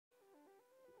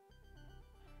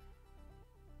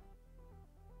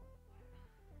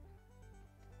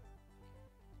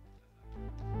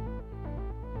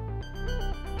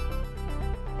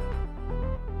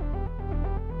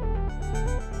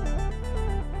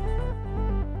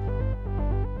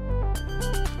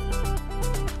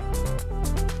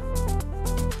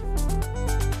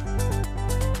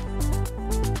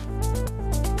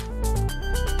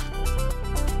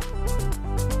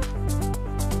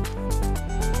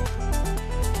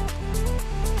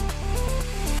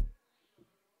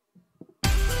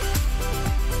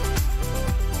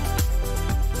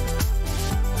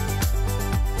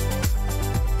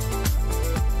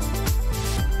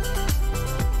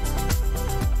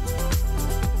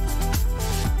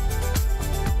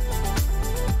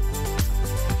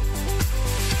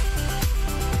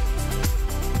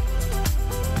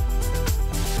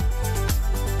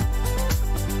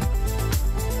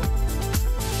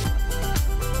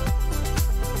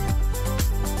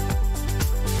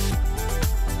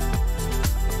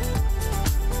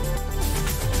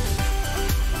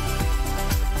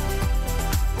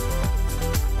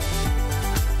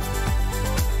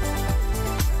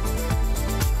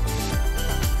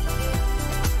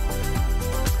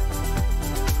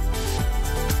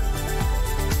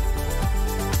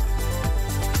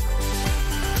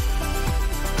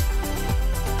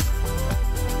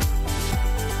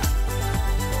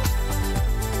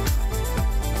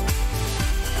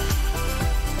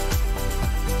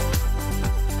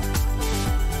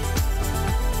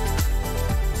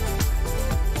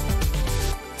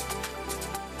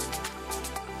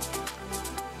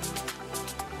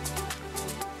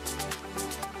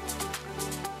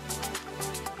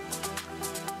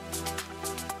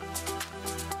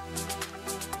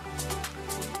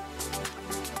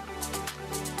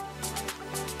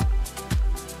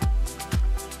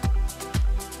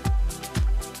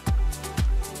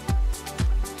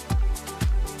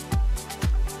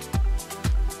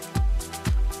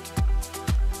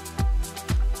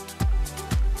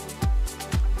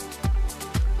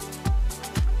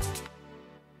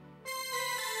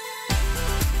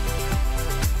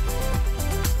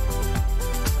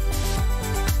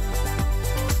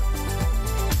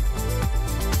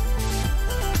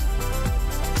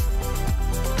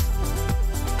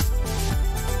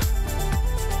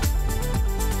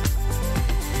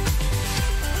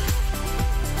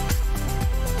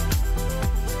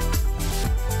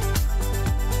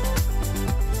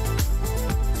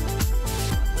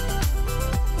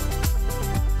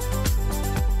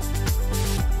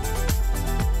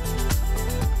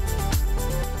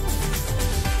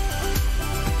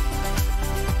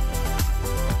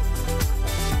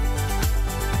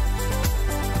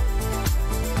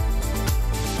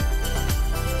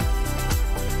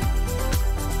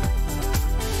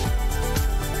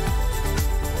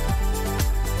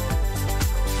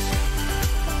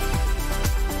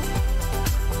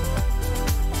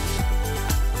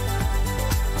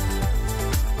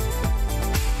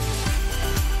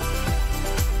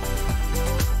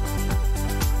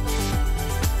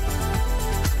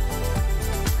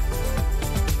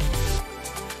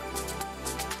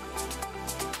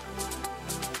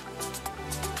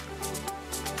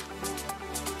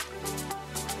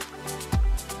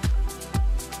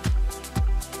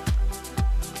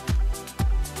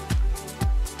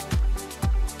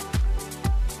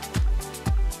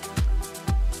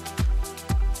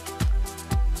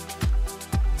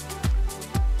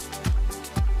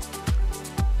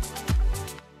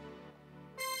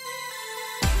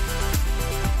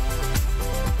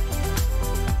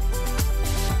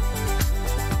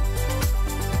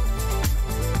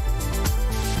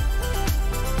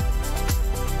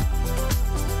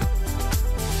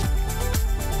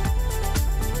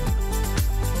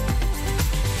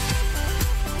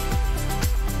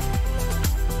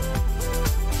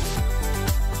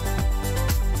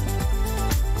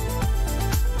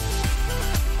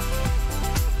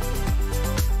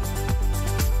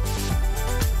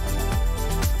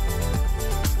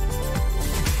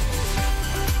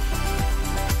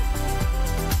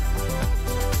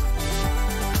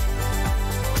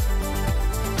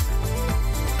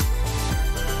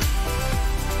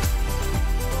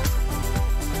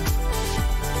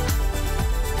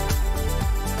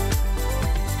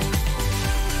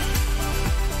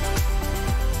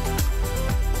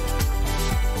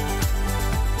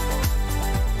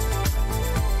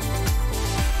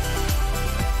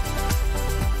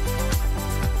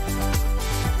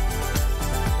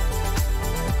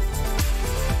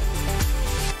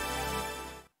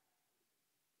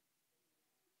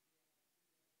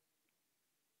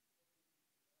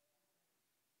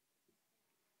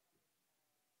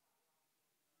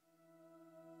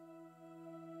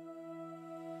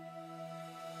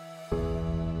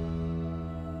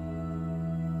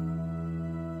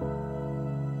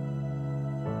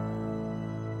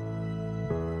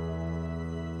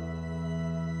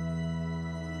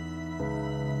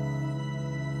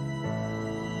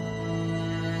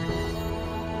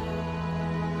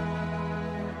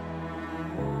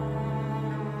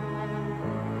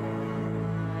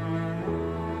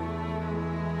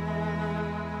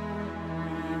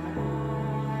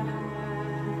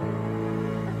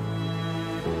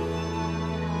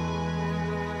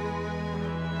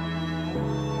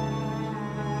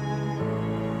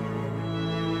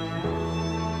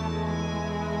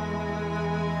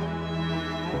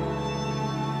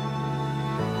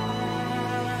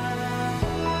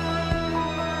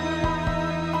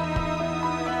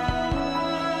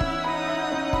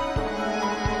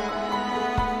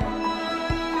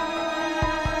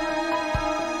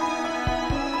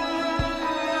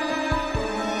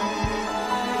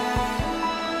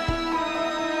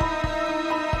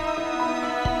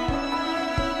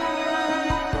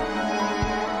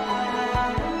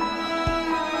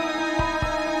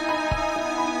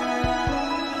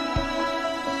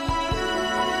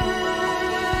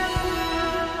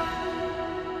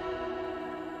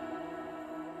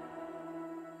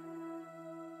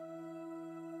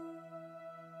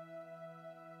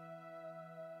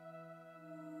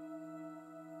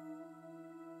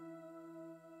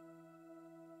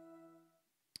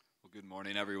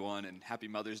morning, everyone, and happy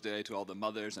Mother's Day to all the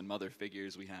mothers and mother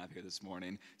figures we have here this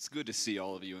morning. It's good to see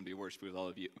all of you and be worshiping with all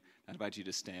of you. I invite you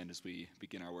to stand as we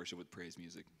begin our worship with praise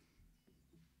music.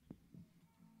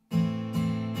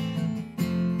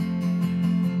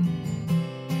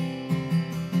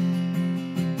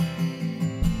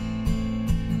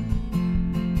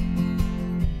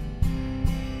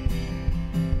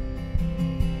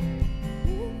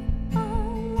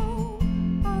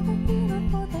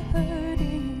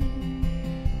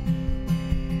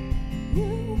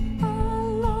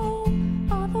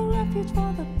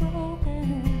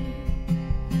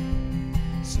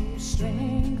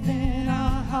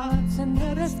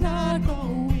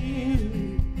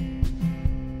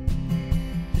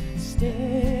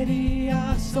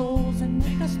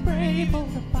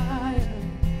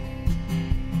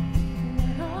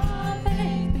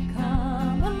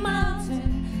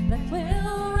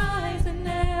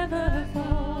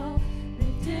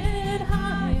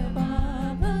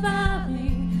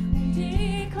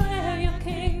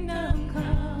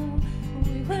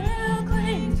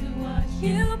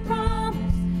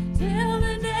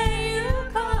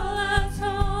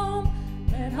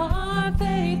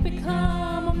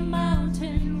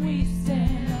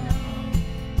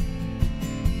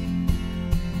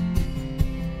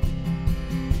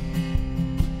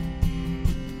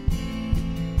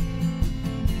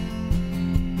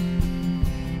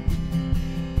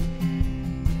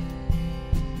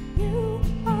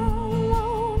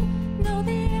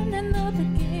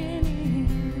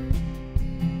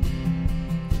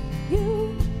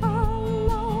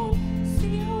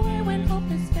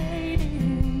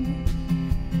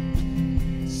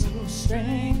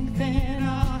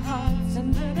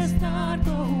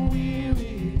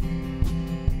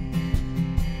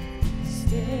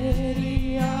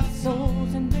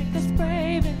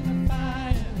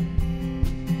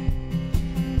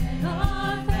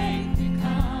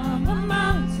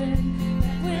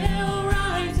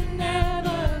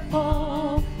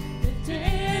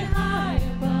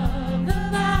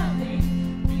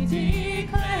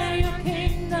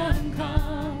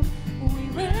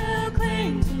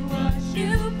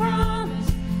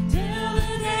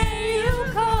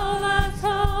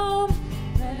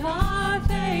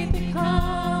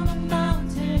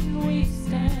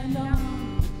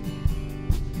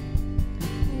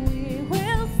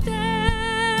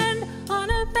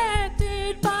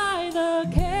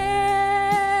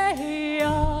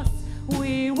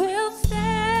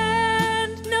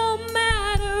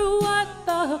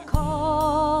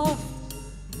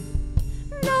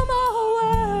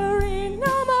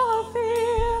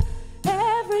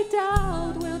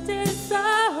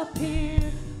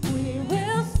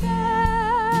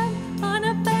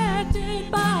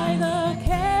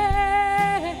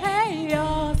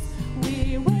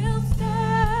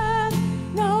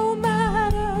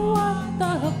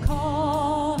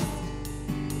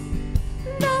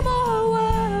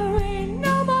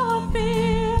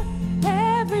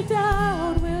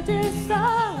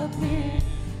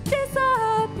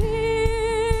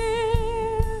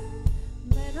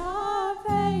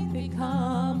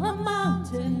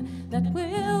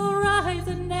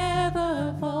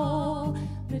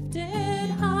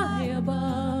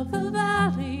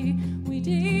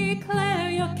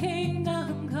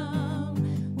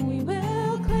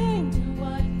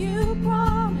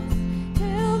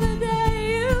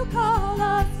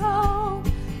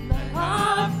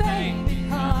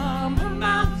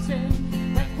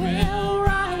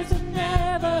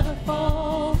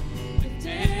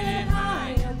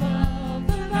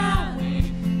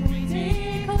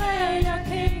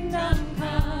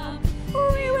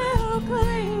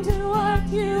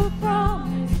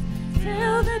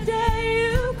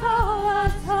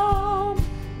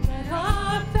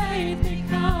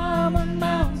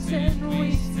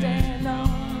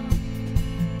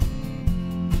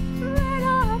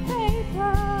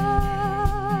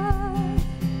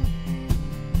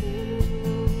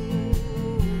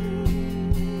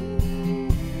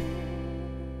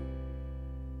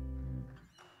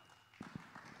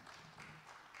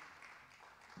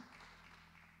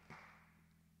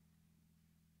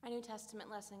 New Testament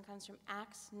lesson comes from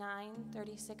Acts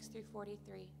 9:36 through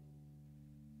 43.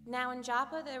 Now in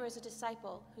Joppa there was a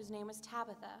disciple whose name was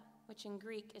Tabitha, which in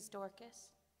Greek is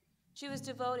Dorcas. She was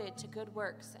devoted to good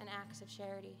works and acts of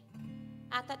charity.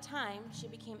 At that time she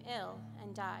became ill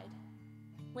and died.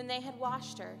 When they had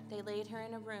washed her, they laid her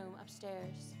in a room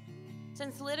upstairs.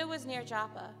 Since Lydda was near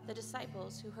Joppa, the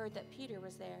disciples who heard that Peter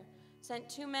was there sent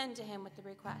 2 men to him with the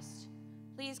request,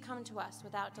 "Please come to us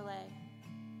without delay."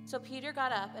 So Peter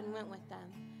got up and went with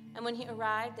them, and when he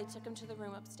arrived, they took him to the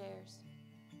room upstairs.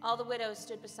 All the widows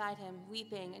stood beside him,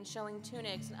 weeping and showing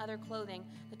tunics and other clothing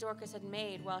that Dorcas had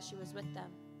made while she was with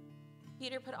them.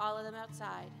 Peter put all of them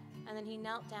outside, and then he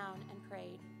knelt down and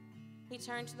prayed. He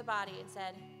turned to the body and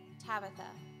said, "Tabitha,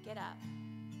 get up."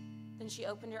 Then she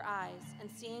opened her eyes, and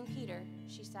seeing Peter,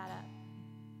 she sat up.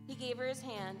 He gave her his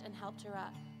hand and helped her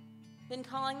up. Then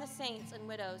calling the saints and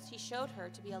widows, he showed her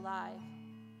to be alive.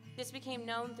 This became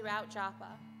known throughout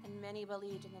Joppa, and many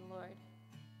believed in the Lord.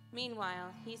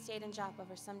 Meanwhile, he stayed in Joppa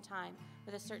for some time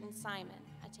with a certain Simon,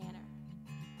 a tanner.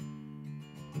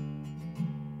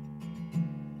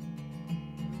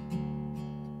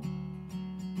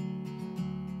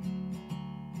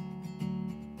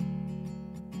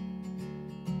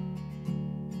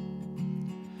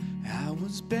 I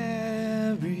was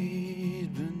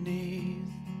buried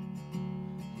beneath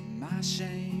my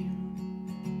shame.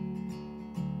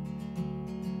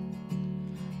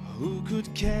 Who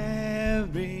could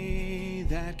carry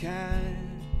that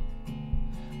kind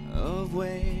of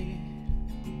weight?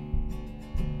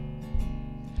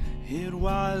 It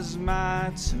was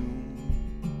my tomb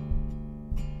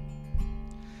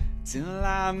till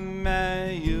I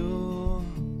met you.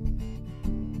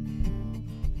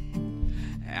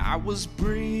 I was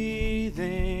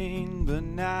breathing but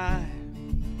not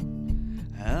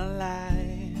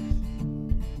alive.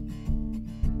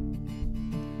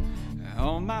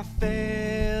 All my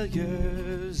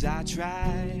failures I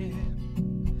tried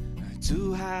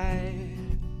to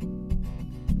hide.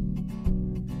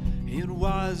 It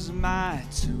was my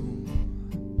tomb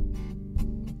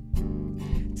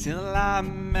till I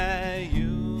met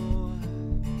you.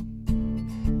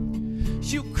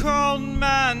 You called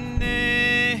my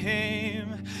name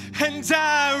and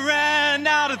I ran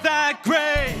out of that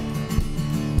grave,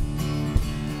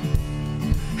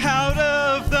 out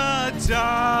of the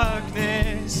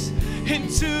darkness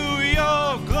into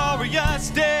your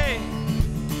glorious day.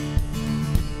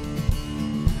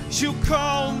 You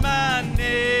called my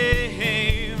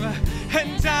name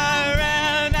and I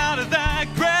ran out of that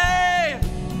grave,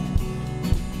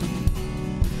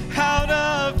 out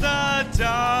of the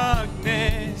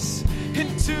darkness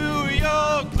into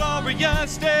your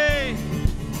glorious day.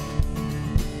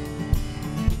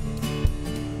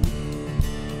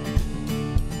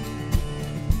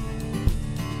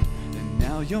 And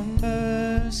now your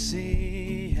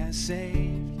mercy has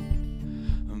saved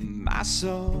my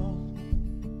soul.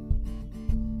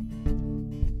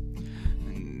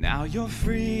 And now your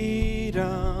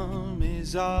freedom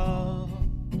is all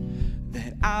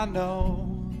that I know.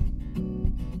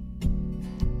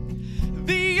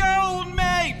 The old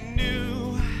made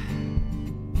new,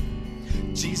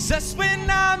 Jesus, when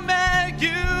I met you,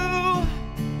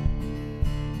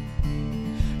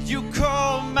 you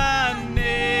called my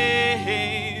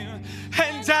name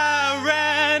and I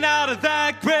ran out of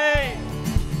that grave,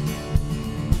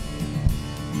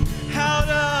 out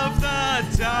of the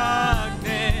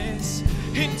darkness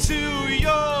into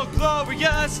your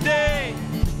glorious day.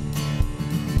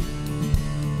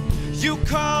 You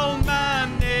called my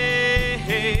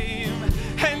name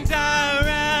and I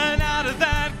ran out of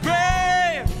that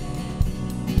grave,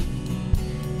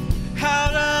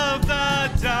 out of the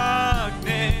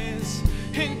darkness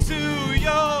into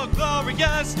your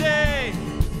glorious day.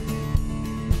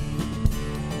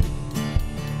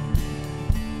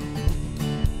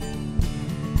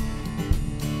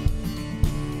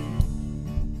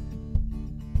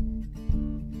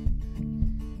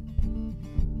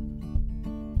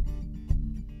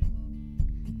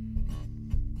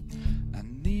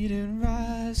 Needed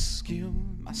rescue,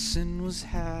 my sin was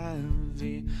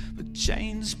heavy, but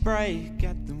chains break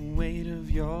at the weight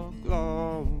of your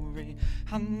glory.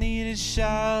 I needed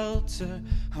shelter,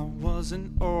 I was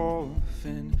an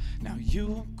orphan, now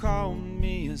you call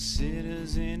me a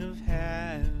citizen of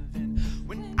heaven.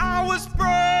 When I was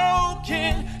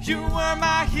broken, you were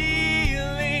my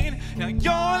healing, now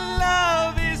your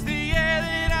love is the air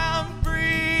that I'm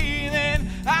breathing.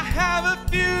 I have a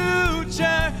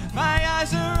future, my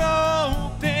eyes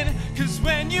are open, 'cause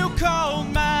when you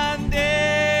called my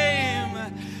name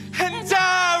and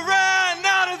I ran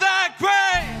out of that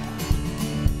grave,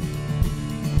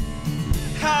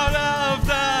 out of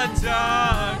the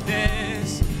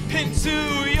darkness into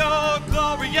your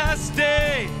glorious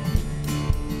day.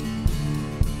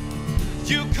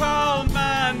 You called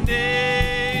my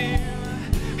name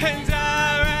and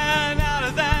I ran out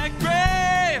of that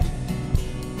grave,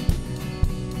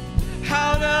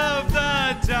 out of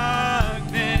the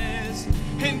darkness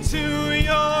into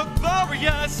your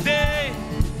glorious day.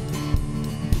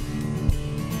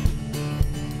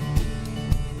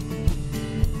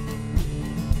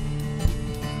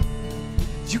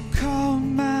 You called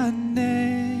my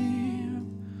name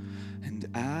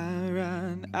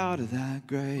out of that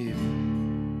grave.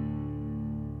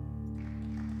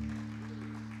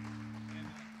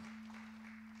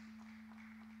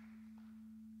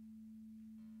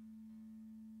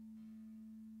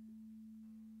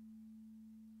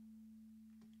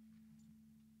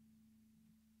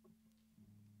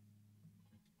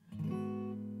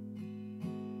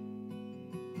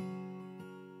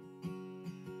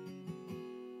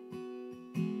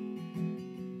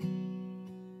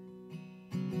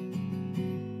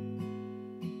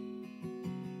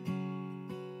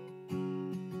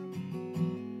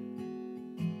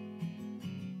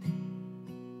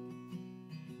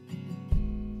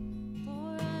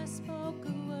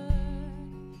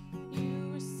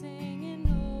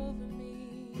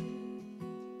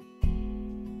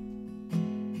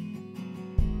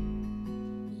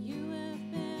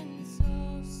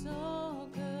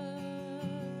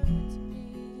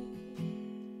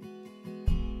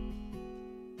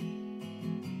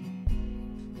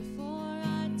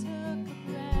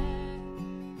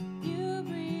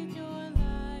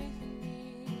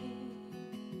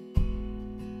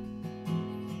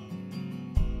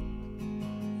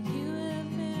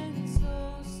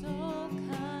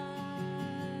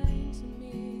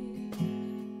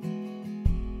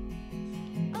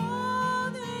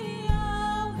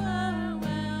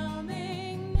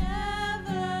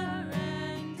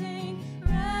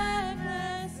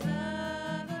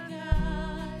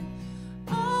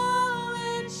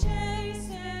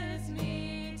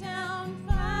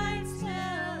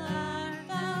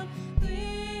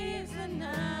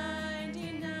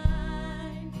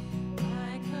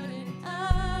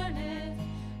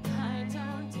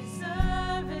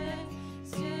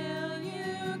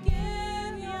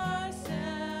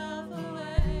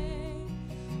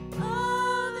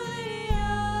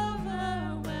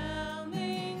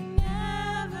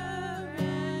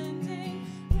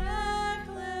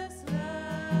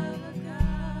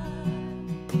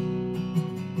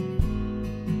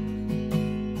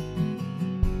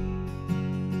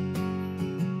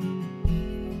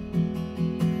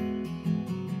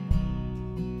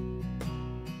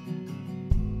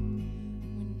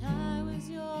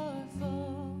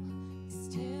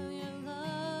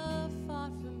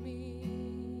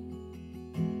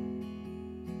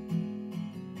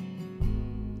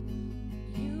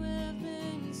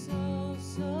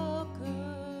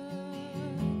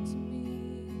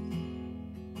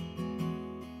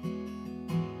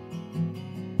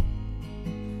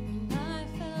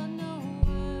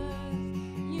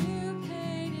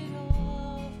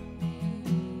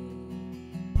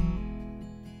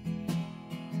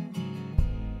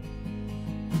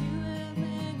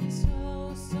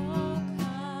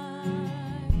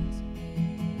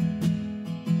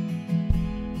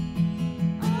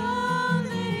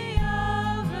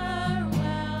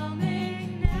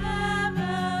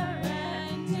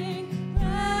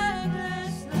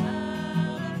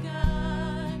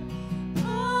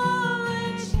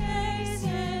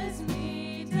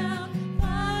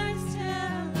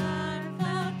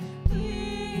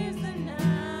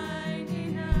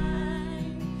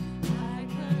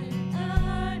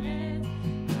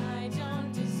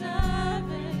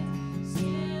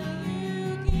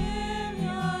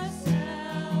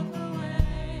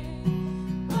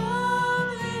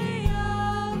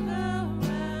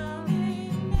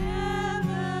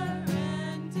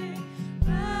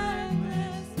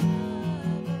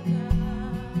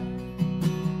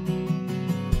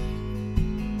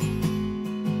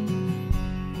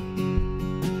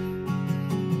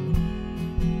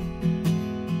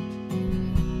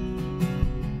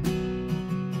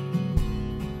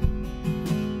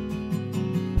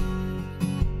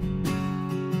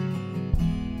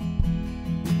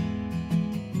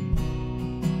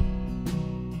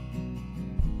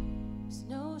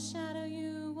 No shadow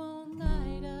you won't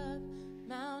light up,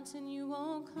 mountain you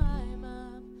won't climb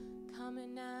up,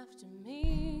 coming after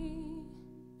me.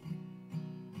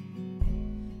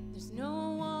 There's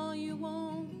no wall you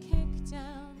won't kick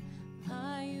down,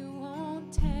 lie you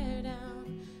won't tear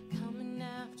down, coming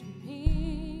after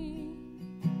me.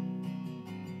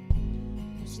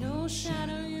 There's no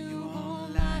shadow you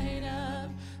won't light up,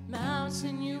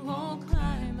 mountain you won't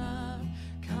climb up,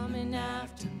 coming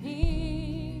after me.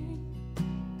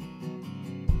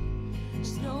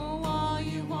 There's no wall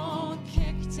you won't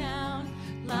kick down,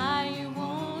 lie you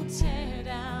won't tear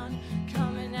down.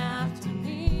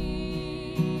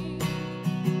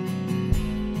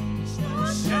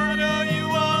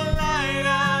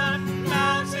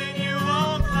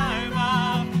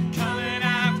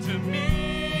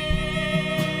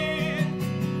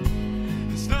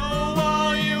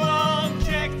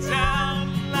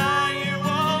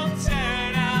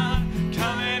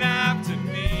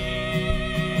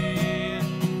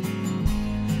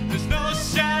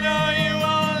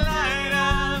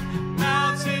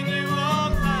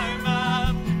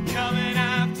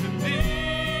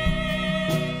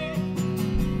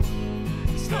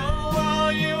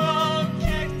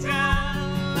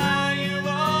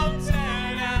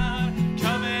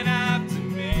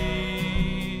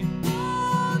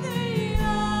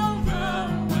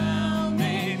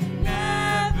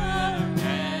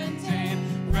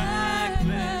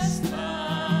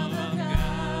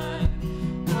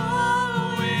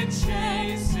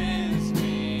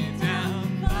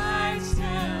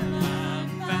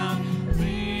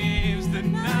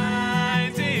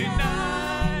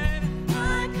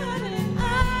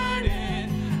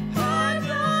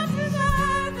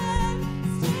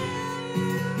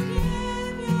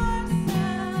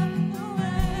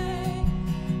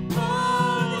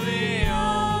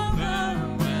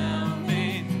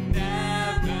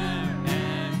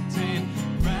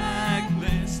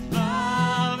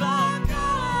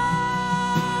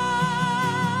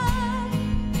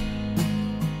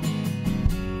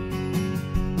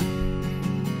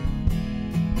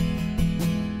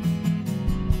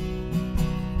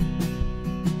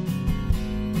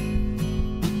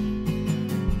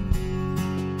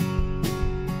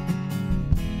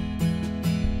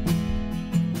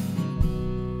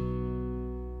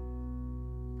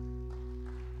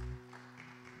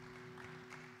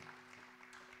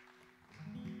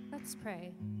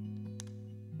 pray.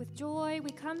 With joy,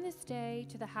 we come this day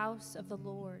to the house of the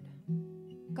Lord.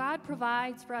 God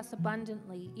provides for us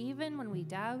abundantly, even when we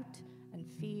doubt and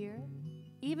fear,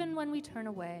 even when we turn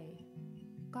away.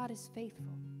 God is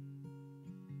faithful.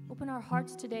 Open our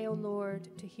hearts today, O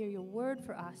Lord, to hear your word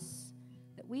for us,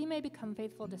 that we may become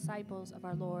faithful disciples of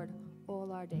our Lord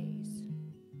all our days.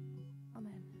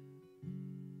 Amen.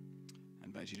 I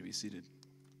invite you to be seated.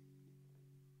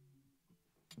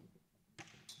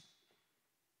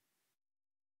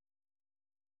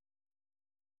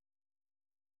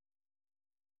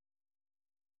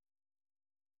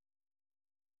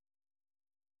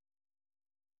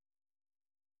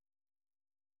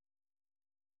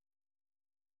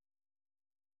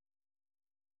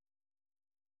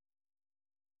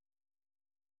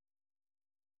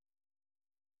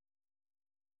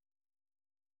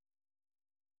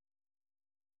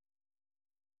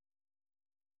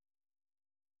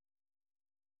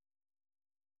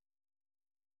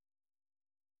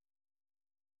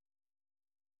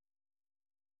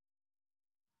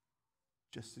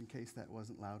 Just in case that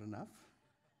wasn't loud enough,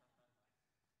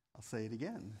 I'll say it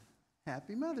again.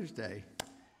 Happy Mother's Day.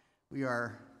 We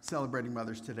are celebrating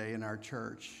Mothers today in our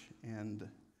church, and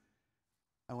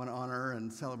I want to honor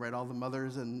and celebrate all the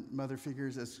mothers and mother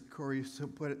figures, as Corey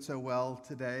put it so well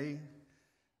today,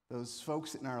 those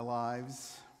folks in our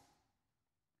lives.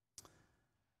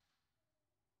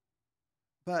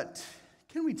 But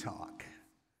can we talk?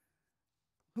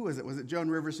 Who was it? Was it Joan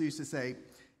Rivers who used to say,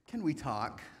 "Can we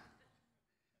talk?"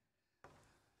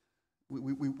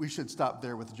 We should stop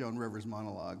there with Joan Rivers'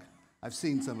 monologue. I've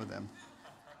seen some of them.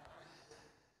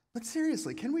 But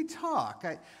seriously, can we talk?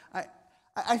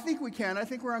 I think we can. I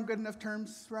think we're on good enough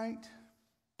terms, right?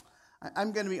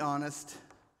 I'm going to be honest.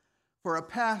 For a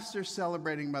pastor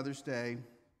celebrating Mother's Day,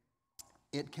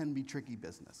 it can be tricky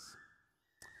business.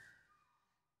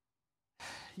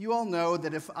 You all know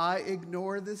that if I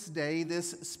ignore this day,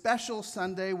 this special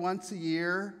Sunday once a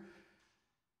year,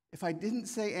 if I didn't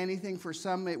say anything, for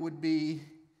some it would be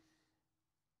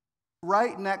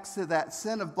right next to that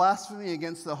sin of blasphemy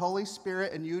against the Holy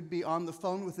Spirit, and you'd be on the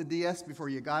phone with the DS before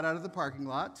you got out of the parking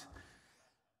lot.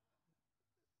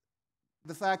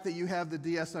 The fact that you have the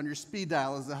DS on your speed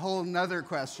dial is a whole nother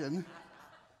question.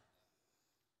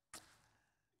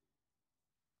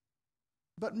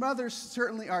 But mothers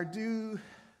certainly are due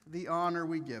the honor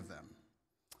we give them.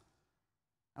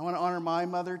 I want to honor my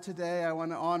mother today. I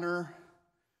want to honor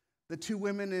the two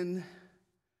women in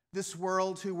this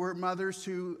world who were mothers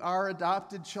to our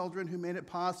adopted children, who made it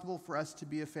possible for us to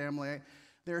be a family.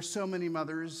 There are so many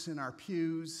mothers in our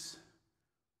pews.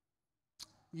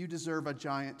 You deserve a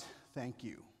giant thank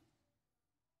you.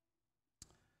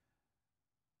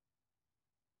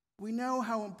 We know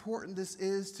how important this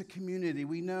is to community.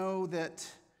 We know that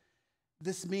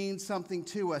this means something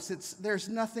to us. There's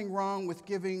nothing wrong with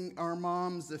giving our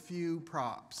moms a few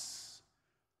props.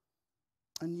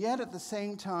 And yet, at the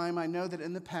same time, I know that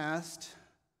in the past,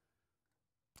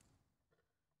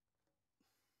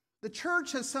 the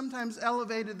church has sometimes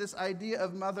elevated this idea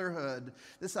of motherhood,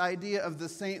 this idea of the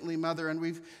saintly mother, and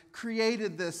we've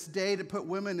created this day to put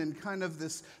women in kind of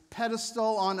this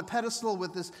pedestal, on a pedestal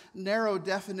with this narrow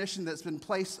definition that's been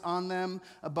placed on them,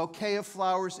 a bouquet of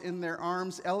flowers in their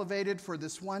arms, elevated for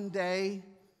this one day.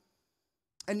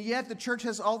 And yet the church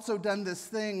has also done this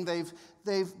thing. They've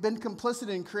been complicit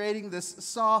in creating this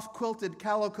soft quilted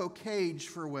calico cage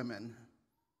for women.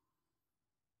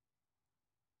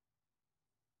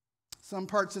 Some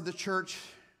parts of the church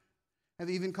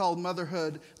have even called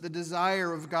motherhood the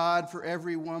desire of God for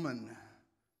every woman.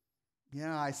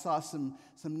 Yeah, I saw some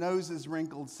noses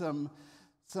wrinkled, some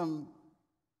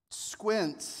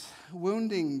squints,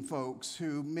 wounding folks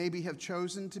who maybe have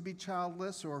chosen to be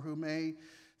childless or who may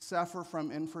suffer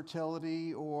from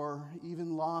infertility or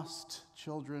even lost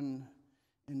children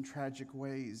in tragic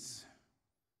ways.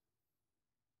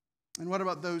 And what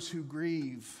about those who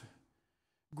grieve?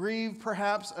 Grieve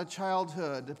perhaps a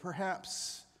childhood,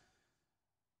 perhaps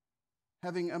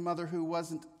having a mother who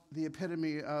wasn't the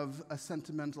epitome of a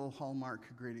sentimental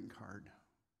Hallmark greeting card.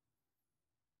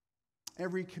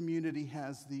 Every community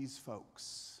has these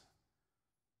folks.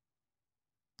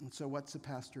 And so what's a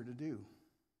pastor to do?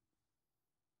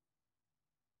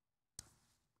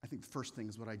 I think the first thing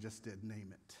is what I just did,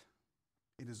 name it.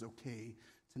 It is okay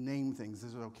to name things. It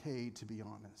is okay to be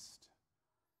honest.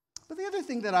 But the other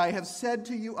thing that I have said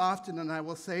to you often, and I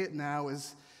will say it now,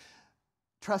 is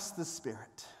trust the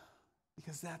Spirit.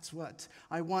 because that's what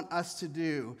I want us to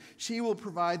do. She will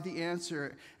provide the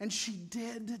answer. And she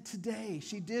did today.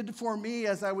 She did for me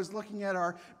as I was looking at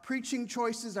our preaching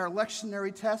choices, our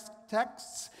lectionary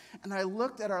texts, and I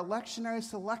looked at our lectionary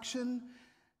selection,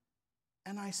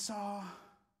 and I saw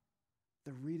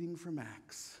the reading from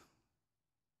Acts.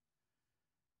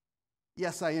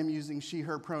 Yes, I am using she,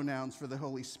 her pronouns for the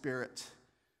Holy Spirit,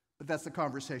 but that's a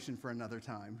conversation for another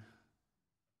time.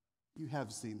 You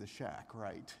have seen the shack,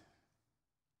 right?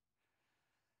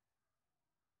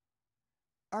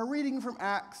 Our reading from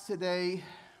Acts today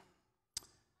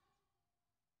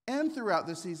and throughout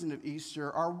the season of Easter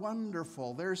are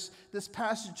wonderful. There's this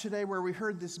passage today where we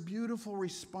heard this beautiful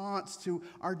response to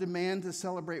our demand to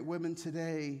celebrate women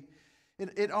today.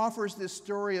 It offers this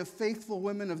story of faithful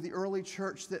women of the early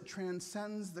church that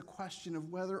transcends the question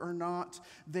of whether or not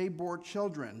they bore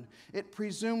children. It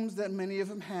presumes that many of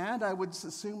them had, I would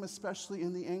assume, especially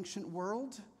in the ancient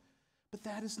world. But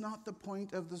that is not the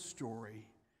point of the story.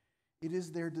 It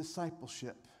is their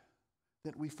discipleship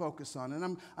that we focus on.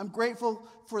 And I'm grateful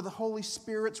for the Holy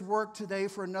Spirit's work today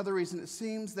for another reason. It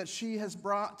seems that she has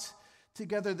brought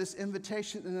together this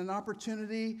invitation and an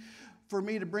opportunity for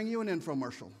me to bring you an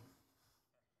infomercial.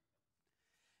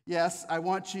 Yes, I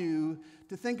want you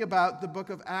to think about the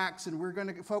book of Acts, and we're going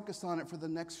to focus on it for the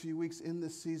next few weeks in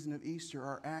this season of Easter,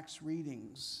 our Acts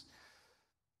readings.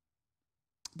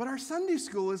 But our Sunday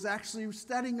school is actually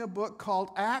studying a book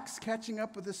called Acts, Catching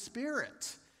Up with the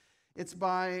Spirit. It's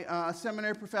by a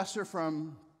seminary professor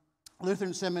from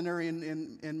Lutheran Seminary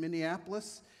in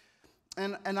Minneapolis.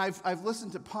 And I've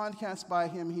listened to podcasts by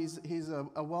him. He's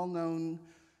a well-known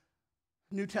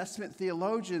New Testament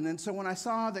theologian. And so when I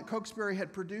saw that Cokesbury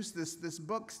had produced this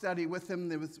book study with him,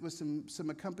 there was some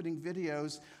accompanying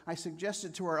videos, I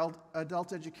suggested to our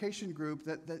adult education group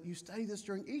that you study this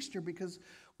during Easter, because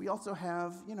we also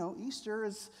have, Easter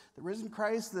is the risen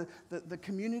Christ, the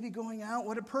community going out.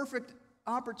 What a perfect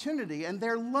opportunity. And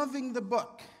they're loving the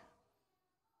book.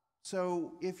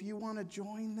 So if you want to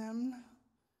join them,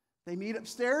 they meet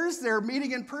upstairs. They're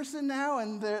meeting in person now,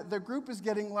 and the group is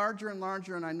getting larger and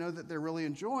larger, and I know that they're really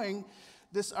enjoying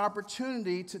this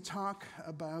opportunity to talk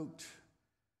about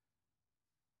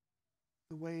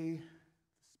the way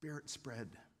the Spirit spread.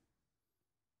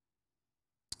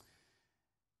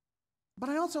 But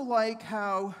I also like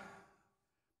how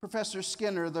Professor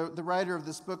Skinner, the writer of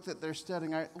this book that they're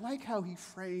studying, I like how he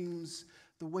frames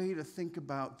the way to think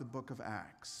about the book of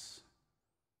Acts.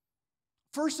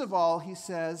 First of all, he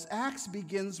says, Acts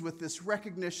begins with this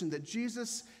recognition that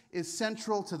Jesus is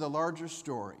central to the larger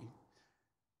story.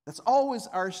 That's always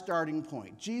our starting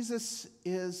point. Jesus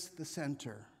is the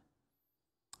center.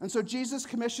 And so Jesus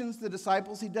commissions the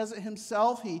disciples. He does it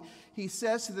himself. He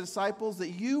says to the disciples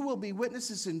that you will be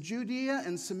witnesses in Judea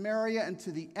and Samaria and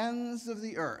to the ends of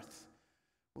the earth.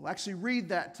 We'll actually read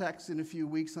that text in a few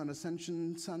weeks on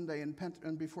Ascension Sunday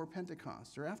and before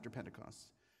Pentecost or after Pentecost.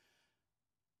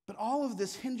 But all of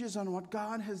this hinges on what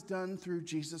God has done through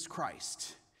Jesus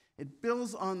Christ. It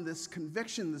builds on this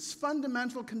conviction, this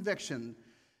fundamental conviction,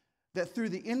 that through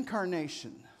the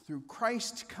incarnation, through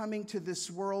Christ coming to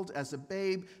this world as a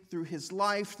babe, through his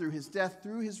life, through his death,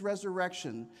 through his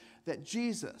resurrection, that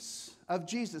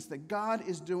that God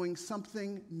is doing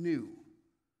something new.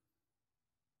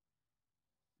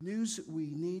 News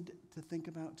we need to think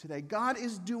about today. God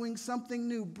is doing something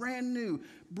new, brand new,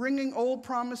 bringing old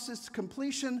promises to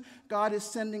completion. God is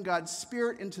sending God's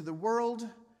Spirit into the world.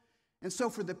 And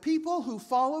so for the people who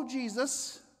follow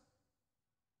Jesus,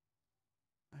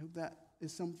 I hope that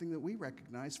is something that we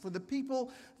recognize. For the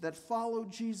people that follow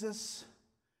Jesus,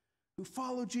 who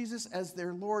follow Jesus as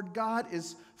their Lord, God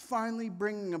is finally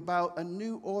bringing about a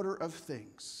new order of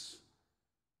things,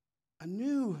 a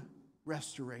new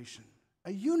restoration.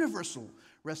 A universal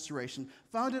restoration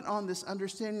founded on this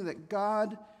understanding that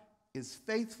God is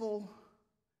faithful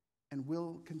and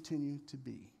will continue to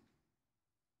be.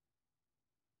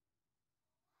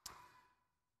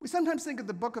 We sometimes think of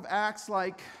the book of Acts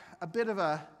like a bit of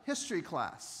a history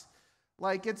class,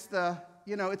 like it's the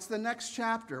next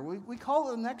chapter. We call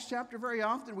it the next chapter very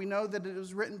often. We know that it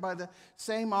was written by the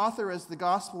same author as the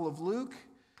Gospel of Luke,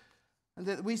 and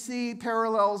that we see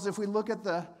parallels if we look at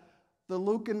the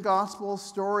Lucan Gospel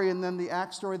story and then the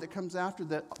Acts story that comes after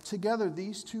that. Together,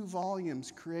 these two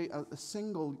volumes create a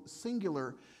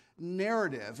singular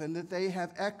narrative, and that they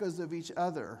have echoes of each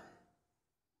other.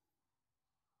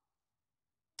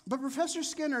 But Professor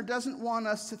Skinner doesn't want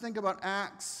us to think about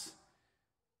Acts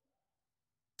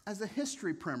as a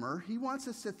history primer. He wants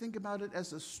us to think about it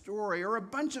as a story, or a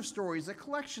bunch of stories, a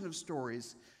collection of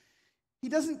stories. He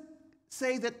doesn't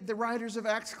say that the writers of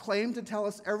Acts claim to tell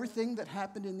us everything that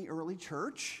happened in the early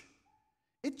church.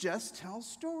 It just tells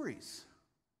stories.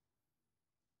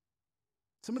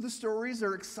 Some of the stories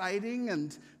are exciting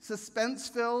and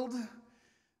suspense-filled,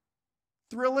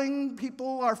 thrilling.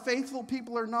 People are faithful,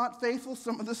 people are not faithful.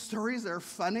 Some of the stories are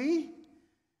funny.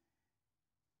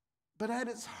 But at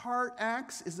its heart,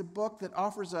 Acts is a book that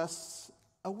offers us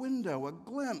a window, a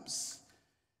glimpse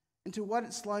into what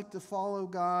it's like to follow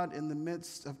God in the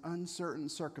midst of uncertain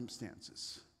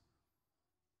circumstances.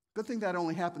 Good thing that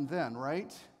only happened then,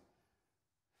 right?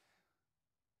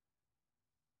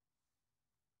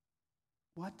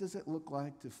 What does it look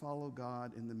like to follow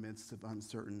God in the midst of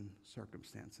uncertain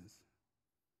circumstances?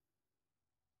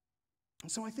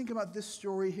 So I think about this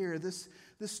story here, this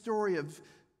story of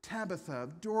Tabitha,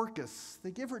 of Dorcas.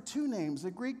 They give her two names,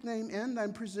 a Greek name, and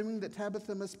I'm presuming that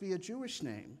Tabitha must be a Jewish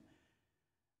name.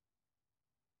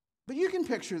 But you can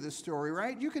picture this story,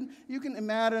 right? You can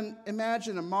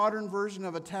imagine a modern version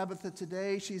of a Tabitha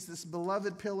today. She's this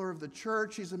beloved pillar of the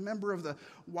church. She's a member of the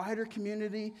wider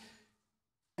community.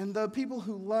 And the people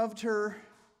who loved her,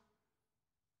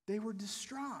 they were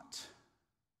distraught.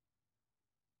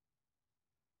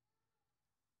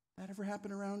 That ever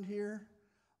happen around here?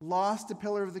 Lost a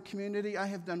pillar of the community. I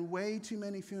have done way too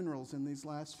many funerals in these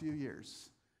last few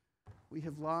years. We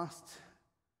have lost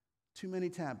too many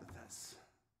Tabithas.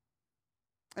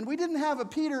 And we didn't have a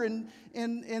Peter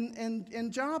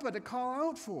in Joppa to call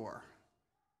out for.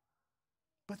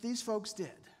 But these folks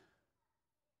did.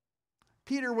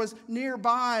 Peter was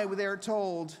nearby, they're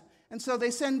told. And so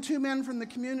they send two men from the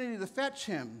community to fetch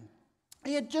him.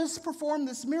 He had just performed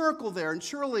this miracle there, and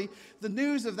surely the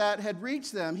news of that had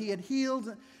reached them. He had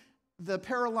healed the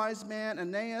paralyzed man,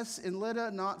 Aeneas, in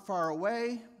Lydda, not far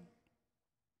away.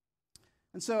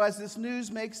 And so as this news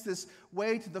makes this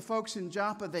way to the folks in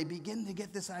Joppa, they begin to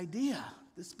get this idea,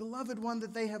 this beloved one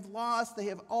that they have lost. They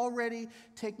have already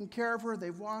taken care of her.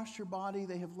 They've washed her body.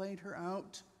 They have laid her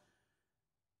out.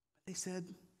 They said,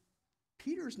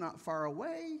 Peter's not far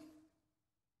away.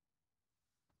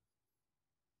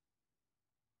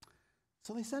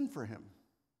 So they send for him.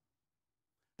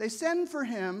 They send for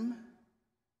him,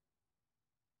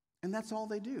 and that's all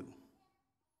they do.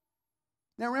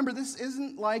 Now remember, this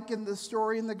isn't like in the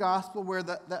story in the gospel where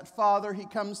that father, he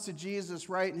comes to Jesus,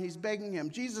 right? And he's begging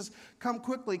him, Jesus, come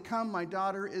quickly, come, my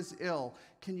daughter is ill.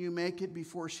 Can you make it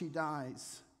before she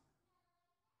dies?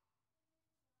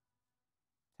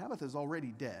 Tabitha's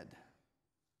already dead.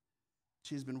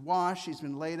 She's been washed, she's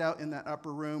been laid out in that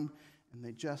upper room, and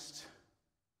they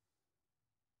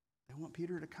want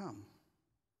Peter to come.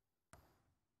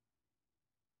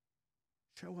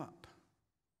 Show up.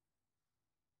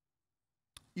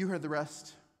 You heard the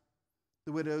rest.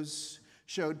 The widows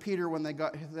showed Peter when they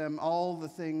got them all the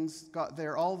things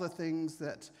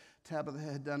that Tabitha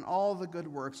had done, all the good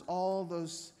works, all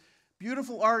those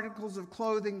beautiful articles of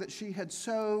clothing that she had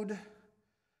sewed,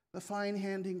 the fine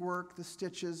handiwork, the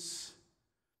stitches,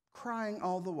 crying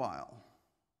all the while.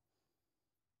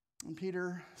 And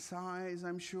Peter sighs,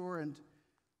 I'm sure, and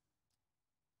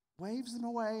waves them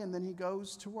away, and then he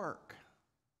goes to work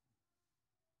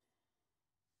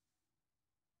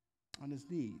on his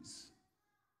knees.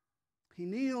 He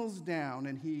kneels down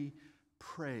and he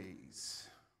prays.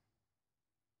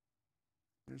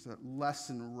 There's a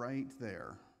lesson right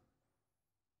there.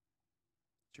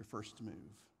 It's your first move.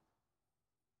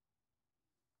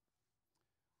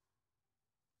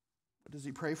 What does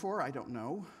he pray for? I don't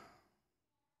know.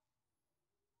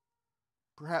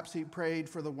 Perhaps he prayed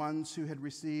for the ones who had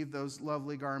received those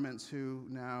lovely garments who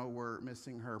now were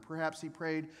missing her. Perhaps he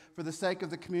prayed for the sake of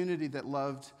the community that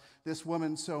loved this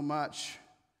woman so much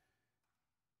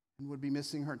and would be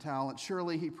missing her talent.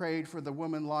 Surely he prayed for the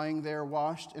woman lying there,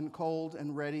 washed and cold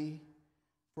and ready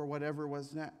for whatever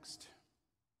was next.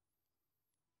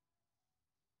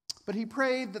 But he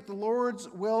prayed that the Lord's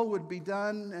will would be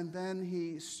done, and then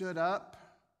he stood up.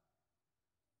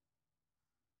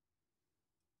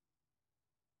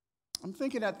 I'm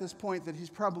thinking at this point that he's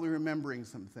probably remembering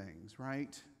some things,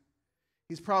 right?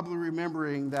 He's probably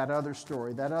remembering that other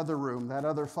story, that other room, that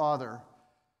other father,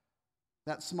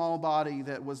 that small body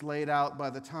that was laid out by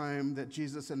the time that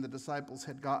Jesus and the disciples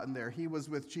had gotten there. He was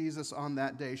with Jesus on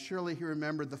that day. Surely he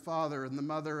remembered the father and the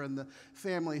mother and the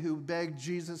family who begged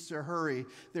Jesus to hurry,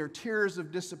 their tears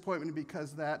of disappointment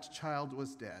because that child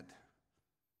was dead.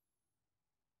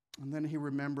 And then he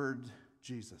remembered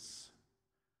Jesus.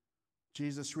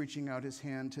 Jesus reaching out his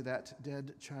hand to that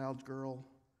dead child girl.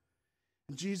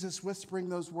 And Jesus whispering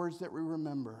those words that we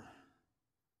remember.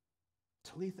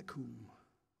 Talitha cum,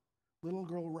 little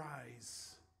girl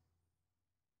rise.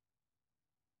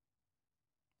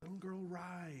 Little girl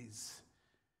rise.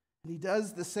 And he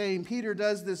does the same. Peter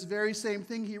does this very same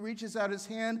thing. He reaches out his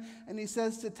hand and he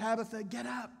says to Tabitha, "Get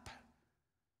up.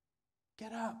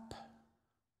 Get up."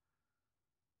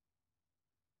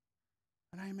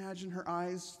 And I imagine her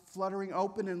eyes fluttering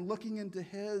open and looking into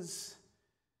his.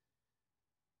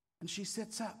 And she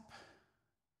sits up.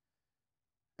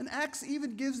 And Acts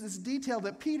even gives this detail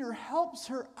that Peter helps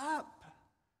her up.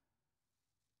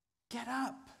 Get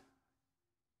up.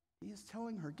 He is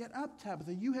telling her, "Get up,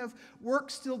 Tabitha. You have work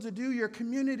still to do. Your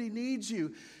community needs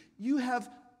you. You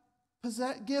have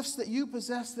gifts that you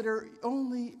possess that are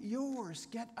only yours.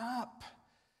 Get up.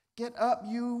 Get up.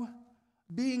 You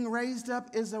being raised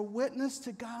up is a witness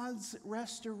to God's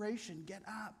restoration. Get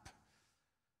up."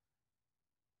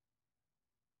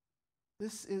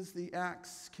 This is the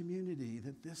Acts community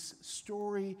that this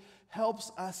story helps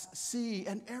us see,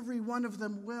 and every one of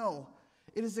them will.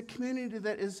 It is a community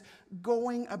that is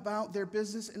going about their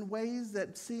business in ways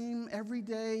that seem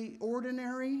everyday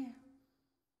ordinary.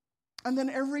 And then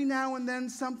every now and then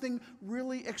something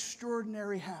really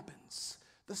extraordinary happens.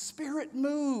 The Spirit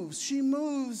moves, she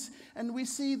moves, and we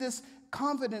see this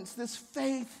confidence, this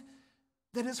faith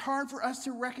that is hard for us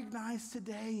to recognize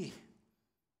today.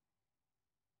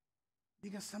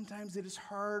 Because sometimes it is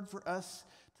hard for us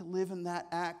to live in that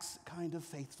Acts kind of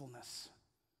faithfulness.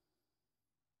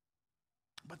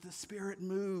 But the Spirit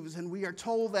moves, and we are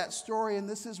told that story, and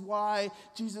this is why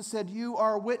Jesus said, "You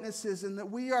are witnesses," and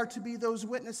that we are to be those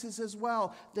witnesses as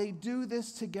well. They do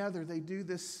this together. They do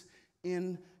this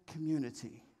in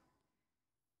community.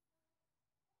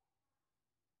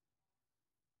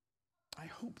 I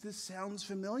hope this sounds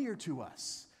familiar to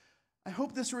us. I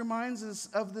hope this reminds us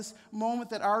of this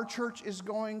moment that our church is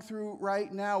going through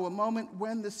right now, a moment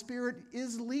when the Spirit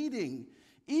is leading,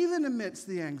 even amidst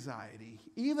the anxiety,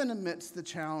 even amidst the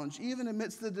challenge, even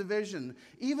amidst the division,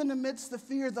 even amidst the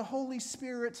fear. The Holy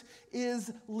Spirit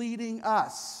is leading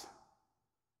us.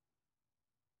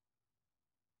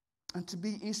 And to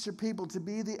be Easter people, to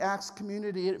be the Acts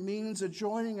community, it means a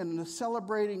joining and a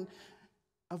celebrating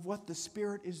of what the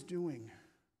Spirit is doing.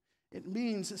 It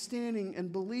means standing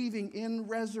and believing in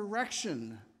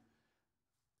resurrection.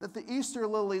 That the Easter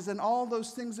lilies and all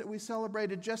those things that we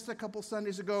celebrated just a couple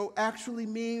Sundays ago actually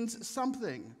means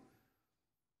something.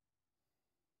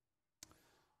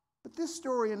 But this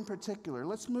story in particular,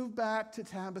 let's move back to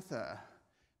Tabitha,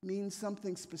 means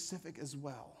something specific as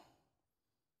well.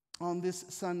 On this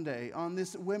Sunday, on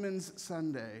this Women's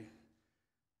Sunday,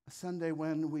 a Sunday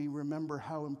when we remember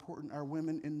how important our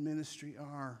women in ministry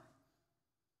are.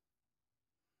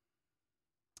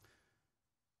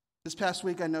 This past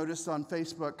week I noticed on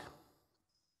Facebook,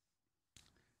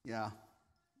 yeah,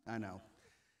 I know.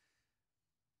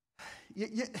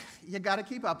 You got to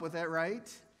keep up with it, right?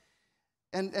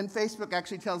 And Facebook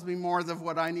actually tells me more of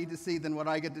what I need to see than what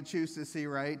I get to choose to see,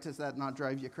 right? Does that not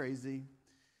drive you crazy?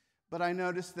 But I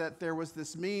noticed that there was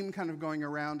this meme kind of going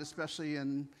around, especially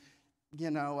in,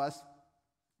 us,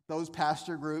 those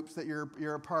pastor groups that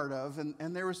you're a part of.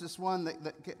 And there was this one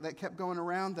that kept going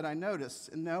around that I noticed.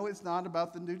 And no, it's not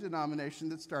about the new denomination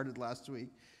that started last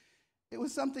week. It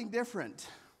was something different.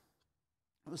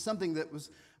 It was something that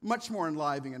was much more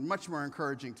enlivening and much more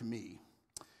encouraging to me.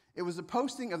 It was a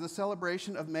posting of the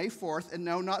celebration of May 4th. And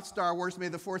no, not Star Wars, May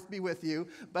the 4th be with you.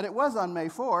 But it was on May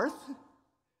 4th.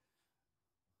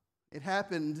 It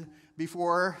happened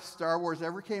before Star Wars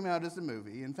ever came out as a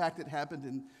movie. In fact, it happened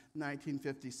in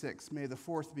 1956. May the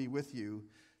 4th be with you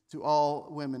to all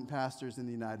women pastors in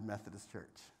the United Methodist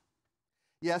Church.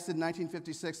 Yes, in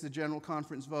 1956, the General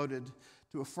Conference voted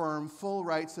to affirm full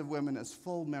rights of women as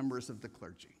full members of the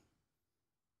clergy.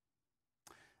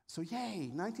 So yay,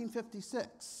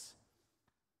 1956.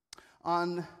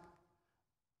 On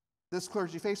this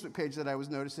clergy Facebook page that I was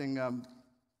noticing,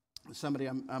 somebody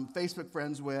I'm Facebook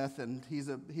friends with, and he's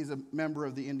a member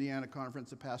of the Indiana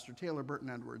Conference of Pastor Taylor Burton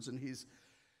Edwards, and he's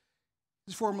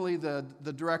formerly the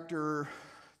director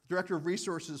of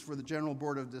resources for the General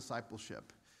Board of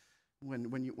Discipleship.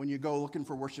 When you go looking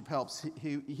for worship helps,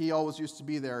 he always used to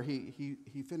be there.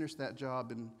 He finished that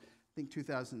job in I think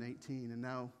 2018, and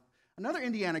now another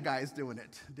Indiana guy is doing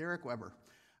it, Derek Weber.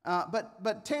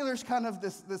 But Taylor's kind of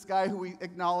this guy who we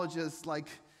acknowledge as like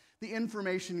the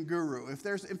information guru. In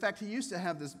fact, he used to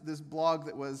have this blog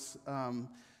that was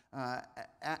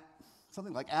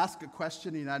something like Ask a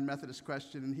Question, a United Methodist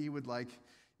question, and he would like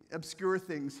obscure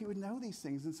things. He would know these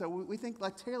things, and so we think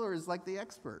like Taylor is like the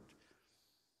expert.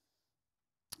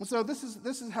 So this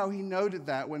is how he noted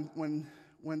that when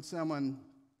someone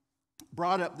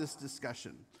brought up this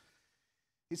discussion.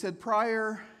 He said,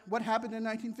 what happened in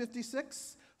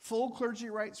 1956? Full clergy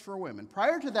rights for women.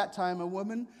 Prior to that time, a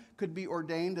woman could be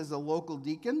ordained as a local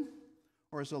deacon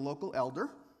or as a local elder.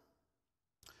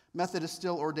 Methodists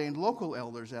still ordained local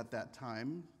elders at that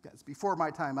time. That's before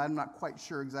my time. I'm not quite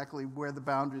sure exactly where the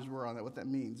boundaries were on that, what that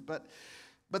means. But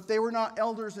they were not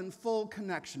elders in full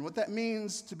connection. What that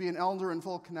means to be an elder in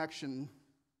full connection,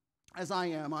 as I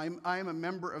am a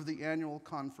member of the annual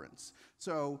conference.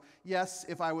 So yes,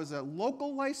 if I was a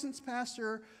local licensed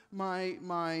pastor, my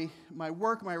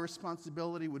work, my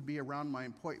responsibility would be around my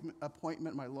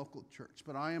appointment, my local church.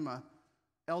 But I am a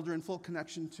elder in full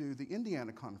connection to the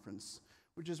Indiana conference,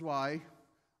 which is why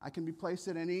I can be placed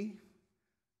at any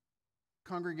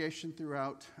congregation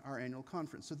throughout our annual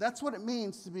conference. So that's what it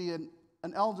means to be an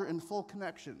elder in full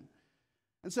connection.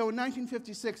 And so in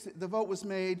 1956, the vote was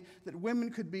made that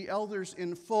women could be elders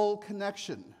in full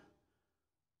connection.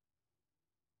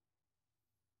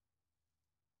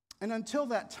 And until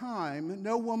that time,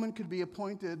 no woman could be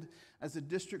appointed as a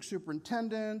district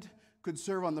superintendent, could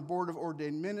serve on the board of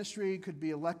ordained ministry, could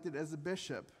be elected as a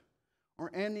bishop,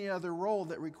 or any other role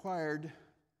that required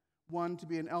one to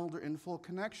be an elder in full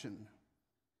connection.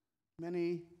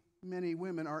 Many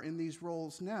women are in these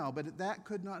roles now, but that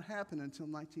could not happen until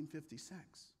 1956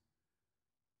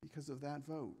 because of that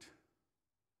vote.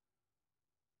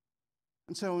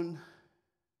 And so on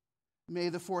May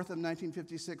the 4th of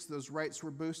 1956, those rights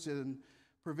were boosted and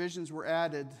provisions were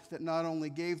added that not only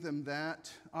gave them that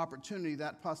opportunity,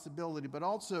 that possibility, but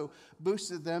also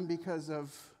boosted them because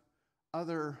of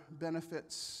other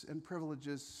benefits and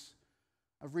privileges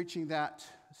of reaching that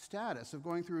status, of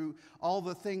going through all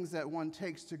the things that one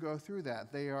takes to go through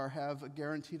that. They have a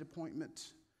guaranteed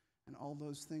appointment and all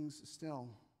those things still.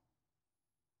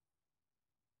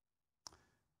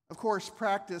 Of course,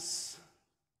 practice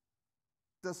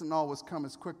doesn't always come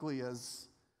as quickly as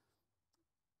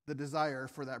the desire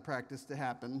for that practice to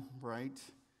happen, right?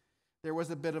 There was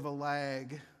a bit of a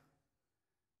lag.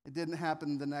 It didn't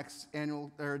happen the next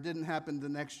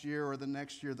year or the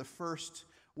next year. The first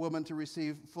woman to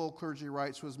receive full clergy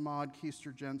rights was Maud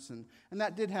Keister Jensen, and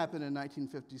that did happen in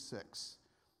 1956.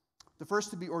 The first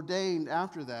to be ordained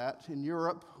after that in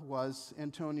Europe was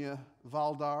Antonia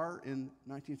Valdar in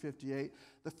 1958.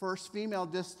 The first female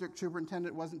district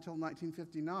superintendent wasn't until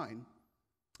 1959,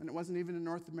 and it wasn't even in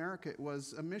North America. It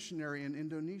was a missionary in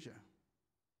Indonesia.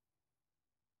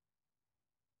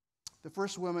 The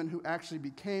first woman who actually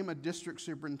became a district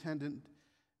superintendent,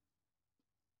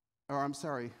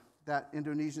 that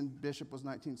Indonesian bishop was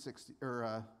 1960,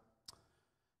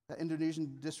 that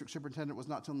Indonesian district superintendent was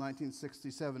not till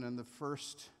 1967, and the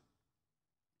first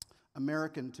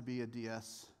American to be a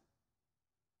DS.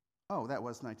 Oh, that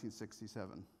was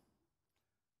 1967.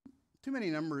 Too many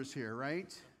numbers here,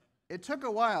 right? It took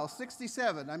a while,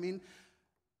 67.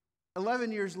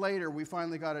 11 years later, we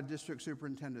finally got a district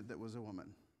superintendent that was a woman.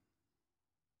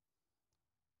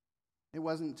 It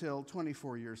wasn't until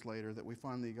 24 years later that we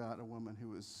finally got a woman who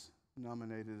was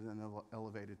nominated and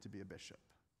elevated to be a bishop.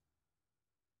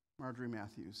 Marjorie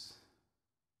Matthews.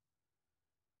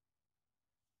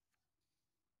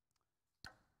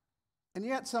 And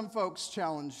yet some folks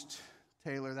challenged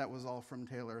Taylor. That was all from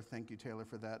Taylor. Thank you, Taylor,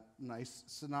 for that nice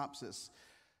synopsis.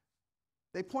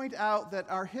 They point out that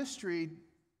our history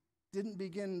didn't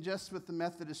begin just with the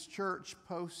Methodist Church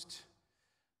post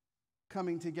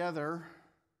coming together.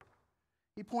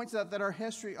 He points out that our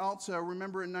history also,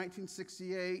 remember in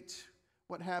 1968,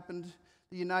 what happened?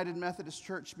 The United Methodist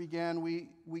Church began. We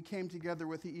came together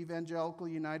with the Evangelical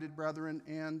United Brethren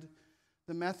and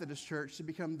the Methodist Church to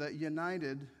become the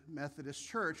United Methodist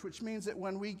Church, which means that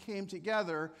when we came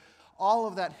together, all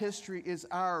of that history is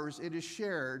ours. It is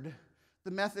shared.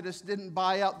 The Methodists didn't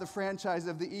buy out the franchise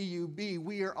of the EUB.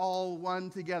 We are all one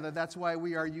together. That's why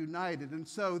we are united. And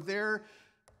so their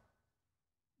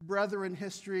Brethren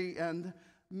history and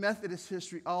Methodist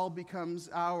history all becomes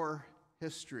our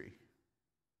history.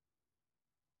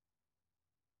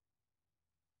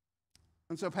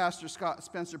 And so Pastor Scott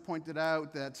Spencer pointed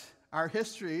out that our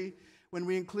history, when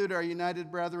we include our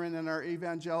United Brethren and our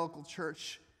Evangelical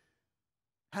Church,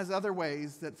 has other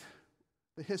ways that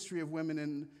the history of women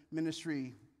in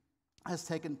ministry has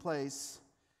taken place.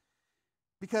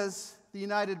 Because the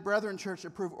United Brethren Church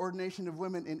approved ordination of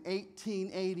women in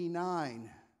 1889.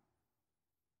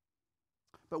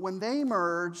 But when they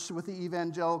merged with the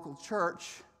Evangelical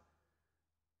Church,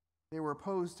 they were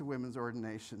opposed to women's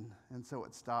ordination, and so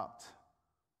it stopped.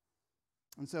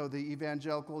 And so the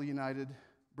Evangelical United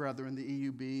Brethren, the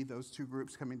EUB, those two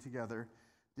groups coming together,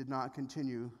 did not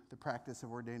continue the practice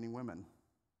of ordaining women.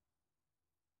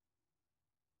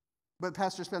 But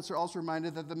Pastor Spencer also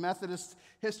reminded that the Methodist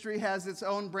history has its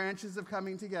own branches of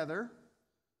coming together.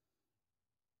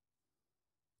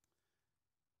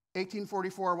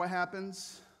 1844, what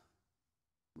happens?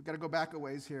 We've got to go back a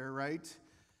ways here, right?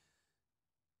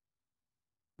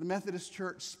 The Methodist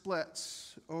Church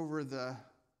splits over the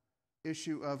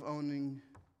issue of owning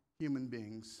human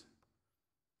beings.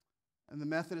 And the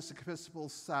Methodist Episcopal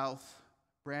South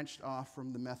branched off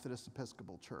from the Methodist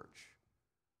Episcopal Church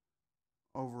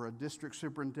over a district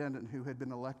superintendent who had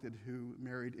been elected who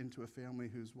married into a family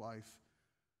whose wife,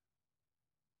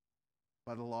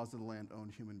 by the laws of the land,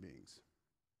 owned human beings.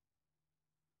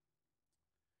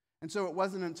 And so it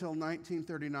wasn't until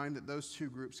 1939 that those two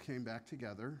groups came back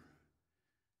together,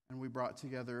 and we brought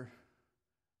together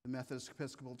the Methodist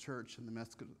Episcopal Church and the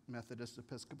Methodist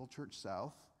Episcopal Church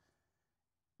South.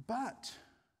 But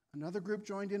another group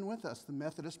joined in with us, the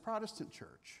Methodist Protestant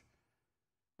Church.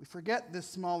 We forget this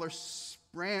smaller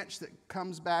branch that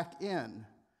comes back in.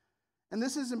 And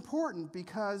this is important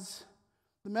because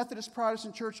the Methodist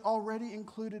Protestant Church already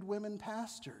included women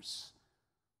pastors.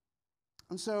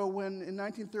 And so in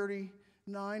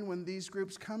 1939, when these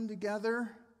groups come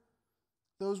together,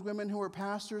 those women who were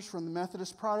pastors from the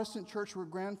Methodist Protestant Church were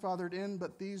grandfathered in,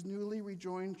 but these newly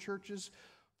rejoined churches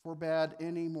forbade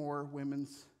any more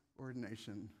women's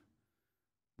ordination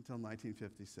until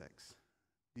 1956.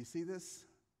 Do you see this?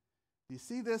 Do you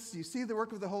see this? Do you see the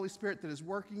work of the Holy Spirit that is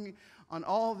working on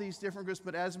all these different groups?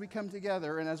 But as we come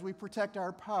together and as we protect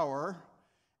our power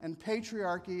and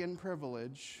patriarchy and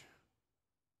privilege,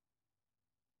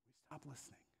 we stop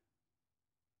listening.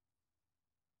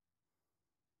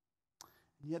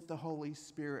 And yet the Holy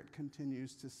Spirit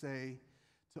continues to say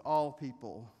to all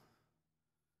people,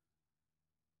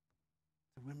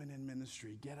 the women in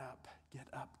ministry, get up, get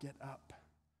up, get up.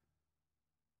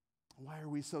 Why are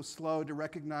we so slow to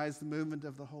recognize the movement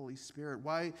of the Holy Spirit?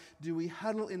 Why do we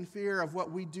huddle in fear of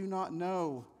what we do not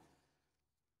know?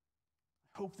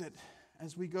 I hope that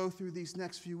as we go through these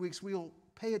next few weeks, we'll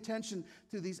pay attention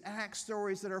to these Acts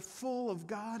stories that are full of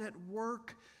God at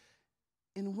work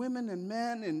in women and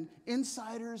men, in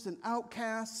insiders and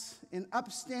outcasts, in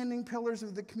upstanding pillars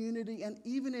of the community, and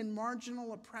even in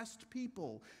marginal, oppressed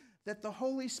people. That the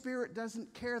Holy Spirit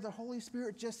doesn't care. The Holy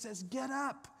Spirit just says, get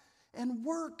up and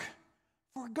work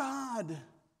for God.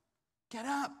 Get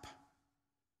up.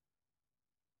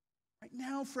 Right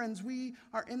now, friends, we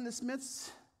are in this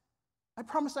midst. I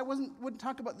promised I wouldn't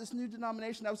talk about this new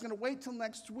denomination. I was going to wait till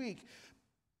next week.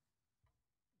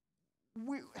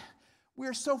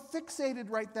 We're so fixated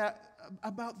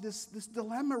about this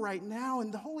dilemma right now,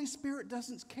 and the Holy Spirit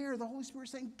doesn't care. The Holy Spirit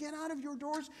is saying, get out of your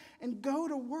doors and go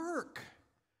to work.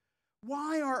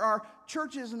 Why are our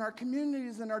churches and our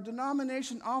communities and our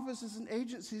denomination offices and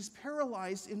agencies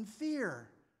paralyzed in fear?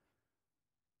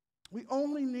 We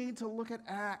only need to look at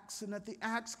Acts and at the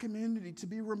Acts community to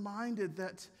be reminded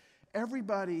that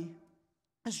everybody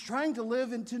is trying to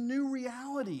live into new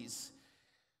realities,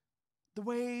 the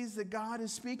ways that God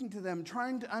is speaking to them,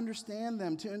 trying to understand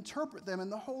them, to interpret them,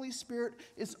 and the Holy Spirit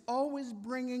is always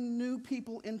bringing new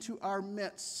people into our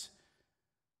midst.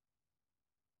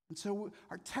 And so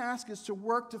our task is to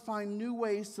work to find new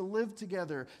ways to live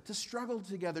together, to struggle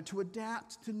together, to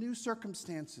adapt to new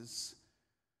circumstances.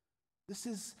 This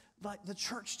is like the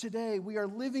church today. We are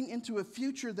living into a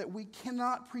future that we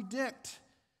cannot predict.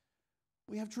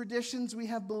 We have traditions, we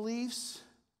have beliefs,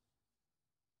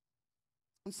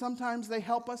 and sometimes they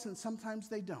help us and sometimes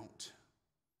they don't.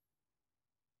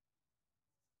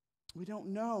 We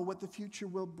don't know what the future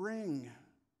will bring.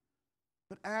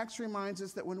 But Acts reminds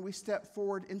us that when we step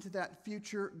forward into that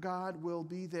future, God will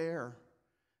be there.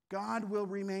 God will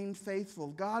remain faithful.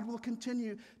 God will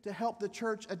continue to help the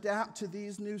church adapt to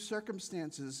these new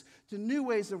circumstances, to new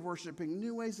ways of worshiping,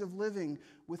 new ways of living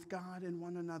with God and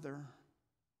one another.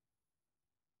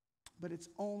 But it's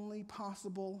only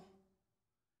possible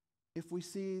if we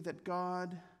see that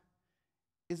God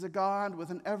is a God with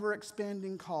an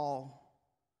ever-expanding call,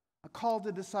 a call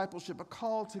to discipleship, a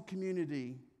call to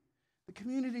community. The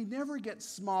community never gets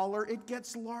smaller, it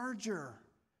gets larger.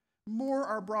 More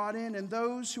are brought in, and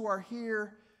those who are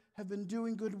here have been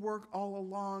doing good work all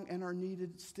along and are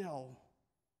needed still.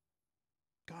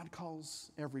 God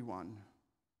calls everyone.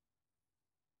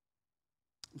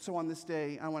 And so on this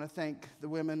day, I want to thank the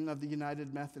women of the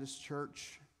United Methodist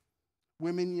Church.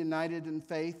 Women united in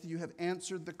faith, you have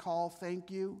answered the call.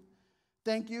 Thank you.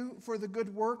 Thank you for the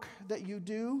good work that you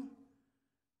do.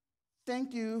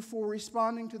 Thank you for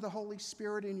responding to the Holy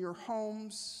Spirit in your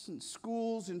homes and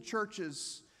schools and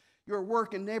churches, your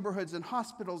work in neighborhoods and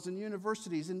hospitals and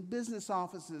universities, in business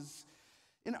offices,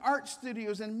 in art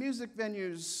studios and music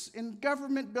venues, in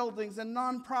government buildings and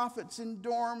nonprofits, in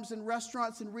dorms and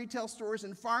restaurants and retail stores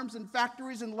and farms and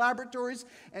factories and laboratories,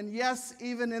 and yes,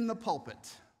 even in the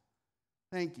pulpit.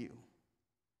 Thank you.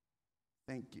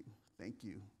 Thank you. Thank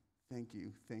you. Thank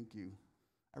you, thank you.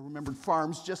 I remembered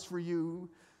farms just for you.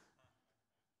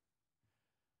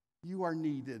 You are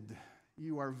needed.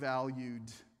 You are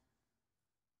valued.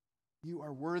 You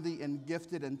are worthy and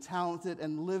gifted and talented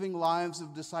and living lives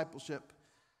of discipleship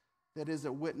that is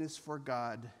a witness for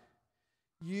God.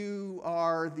 You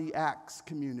are the Acts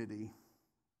community.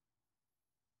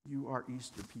 You are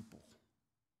Easter people.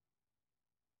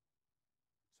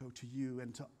 So to you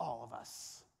and to all of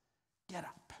us, get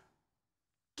up.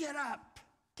 Get up.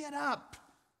 Get up.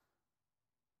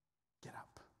 Get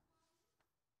up.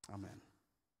 Amen.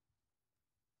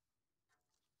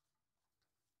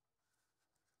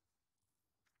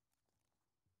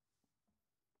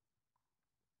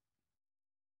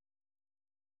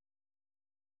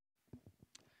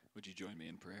 Would you join me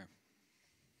in prayer?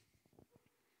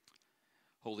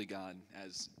 Holy God,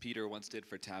 as Peter once did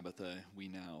for Tabitha, we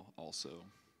now also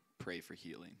pray for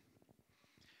healing.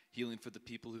 Healing for the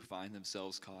people who find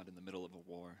themselves caught in the middle of a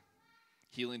war.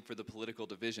 Healing for the political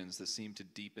divisions that seem to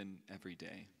deepen every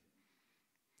day.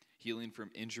 Healing from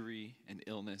injury and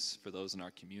illness for those in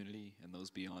our community and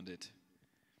those beyond it.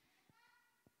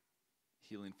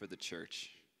 Healing for the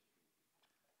church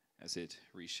as it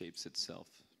reshapes itself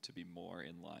to be more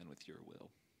in line with your will.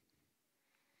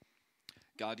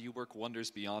 God, you work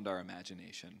wonders beyond our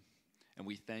imagination, and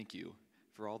we thank you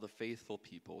for all the faithful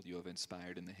people you have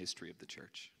inspired in the history of the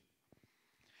church.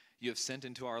 You have sent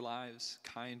into our lives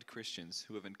kind Christians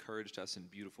who have encouraged us in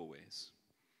beautiful ways.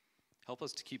 Help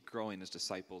us to keep growing as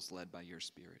disciples led by your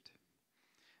Spirit.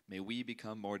 May we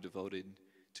become more devoted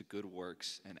to good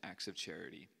works and acts of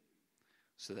charity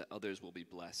so that others will be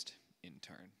blessed in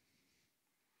turn.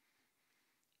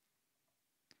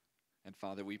 And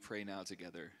Father, we pray now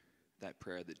together that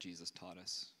prayer that Jesus taught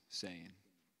us, saying,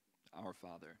 Our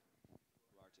Father,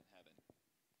 who art in heaven,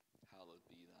 hallowed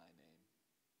be thy name.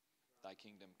 Thy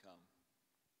kingdom come,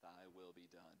 thy will be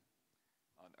done,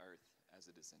 on earth as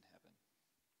it is in heaven.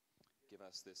 Give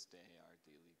us this day our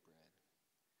daily bread,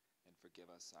 and forgive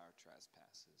us our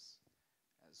trespasses,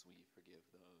 as we forgive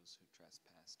those who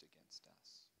trespass against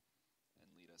us. And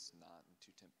lead us not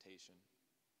into temptation,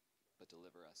 but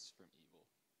deliver us from evil.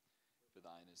 For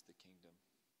thine is the kingdom,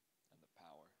 and the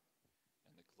power,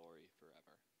 and the glory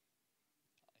forever.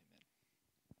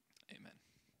 Amen. Amen.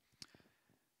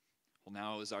 Well,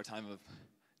 now is our time of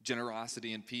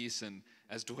generosity and peace, and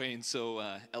as Dwayne so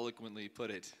eloquently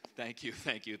put it, thank you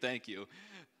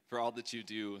for all that you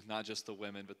do, not just the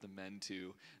women, but the men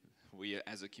too. We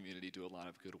as a community do a lot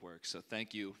of good work, so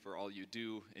thank you for all you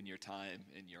do in your time,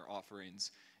 in your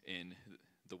offerings, in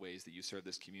the ways that you serve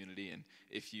this community. And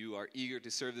if you are eager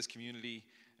to serve this community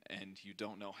and you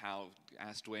don't know how,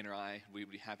 ask Dwayne or I. We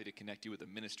would be happy to connect you with a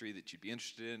ministry that you'd be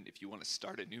interested in. If you want to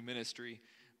start a new ministry,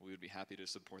 we would be happy to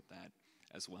support that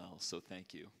as well. So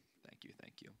thank you.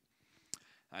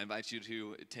 I invite you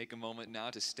to take a moment now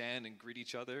to stand and greet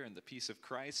each other in the peace of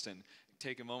Christ, and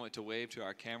take a moment to wave to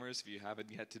our cameras if you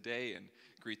haven't yet today, and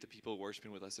greet the people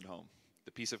worshiping with us at home.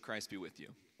 The peace of Christ be with you.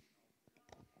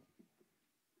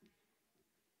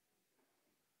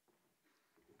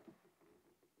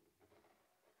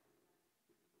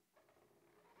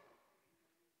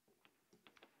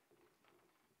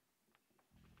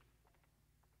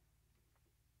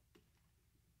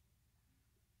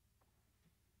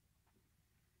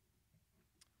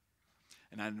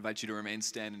 And I invite you to remain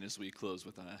standing as we close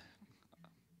with a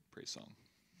praise song.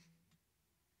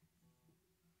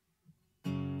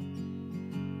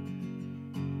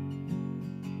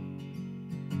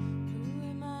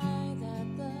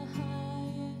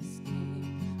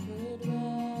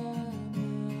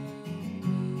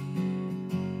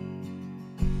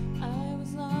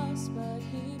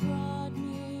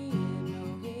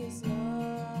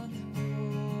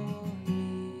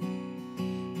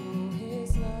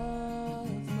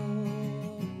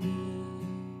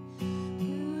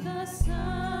 The sun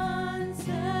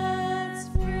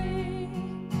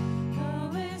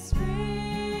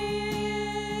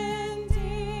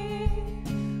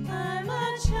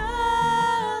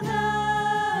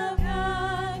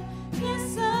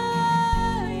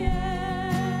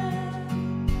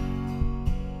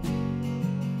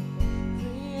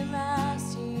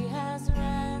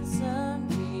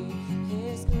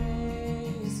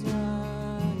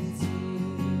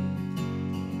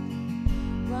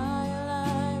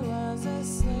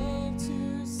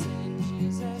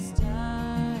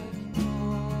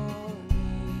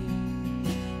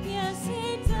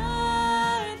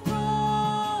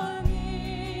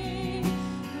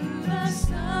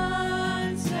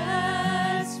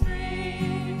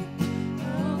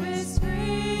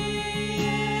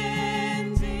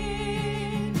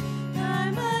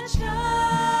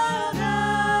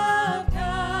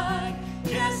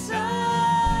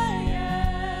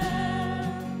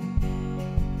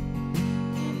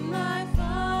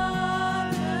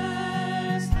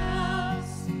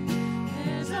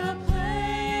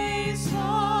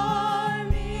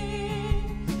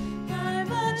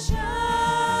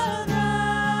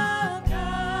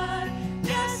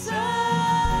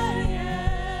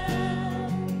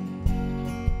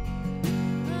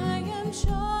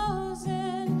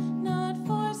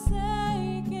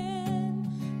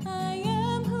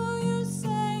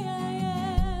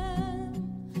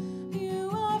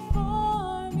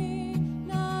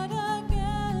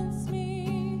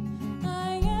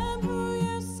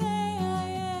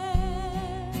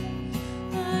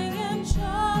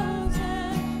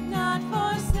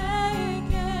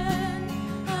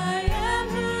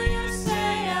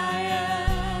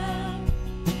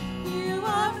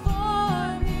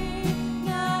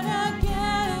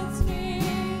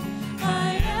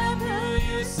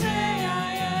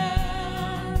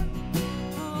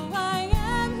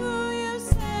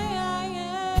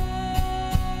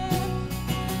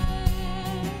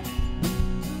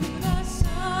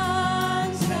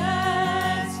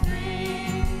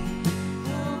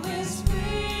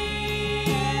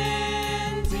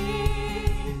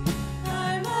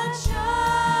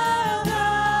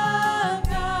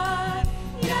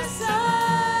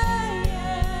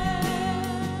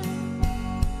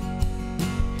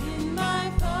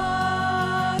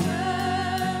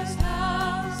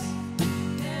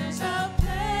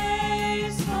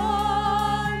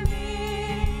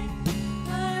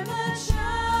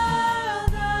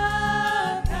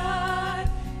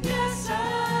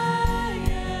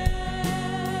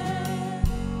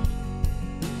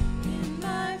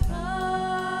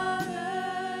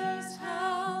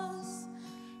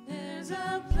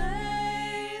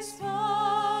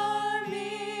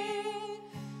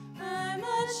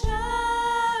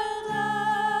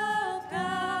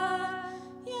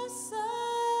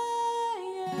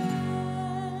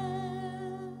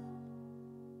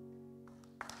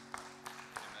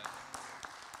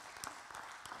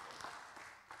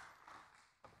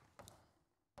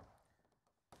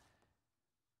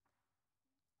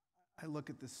look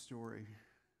at this story,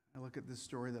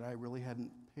 that I really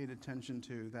hadn't paid attention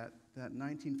to. That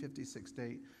 1956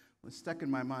 date was stuck in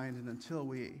my mind, and until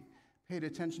we paid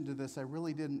attention to this, I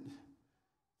really didn't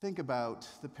think about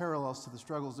the parallels to the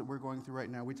struggles that we're going through right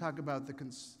now. We talk about the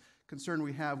concern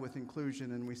we have with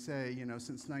inclusion, and we say,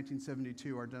 since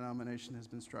 1972, our denomination has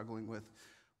been struggling with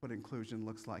what inclusion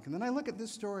looks like. And then I look at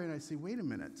this story and I say, wait a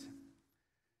minute.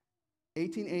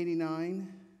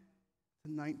 1889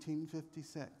 to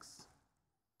 1956.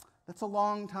 That's a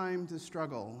long time to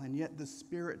struggle, and yet the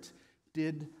Spirit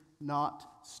did not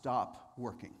stop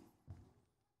working.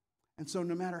 And so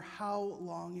no matter how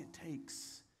long it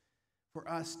takes for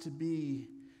us to be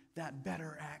that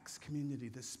better Acts community,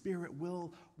 the Spirit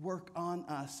will work on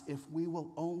us if we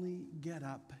will only get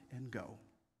up and go.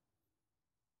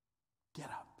 Get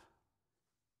up.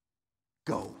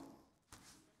 Go.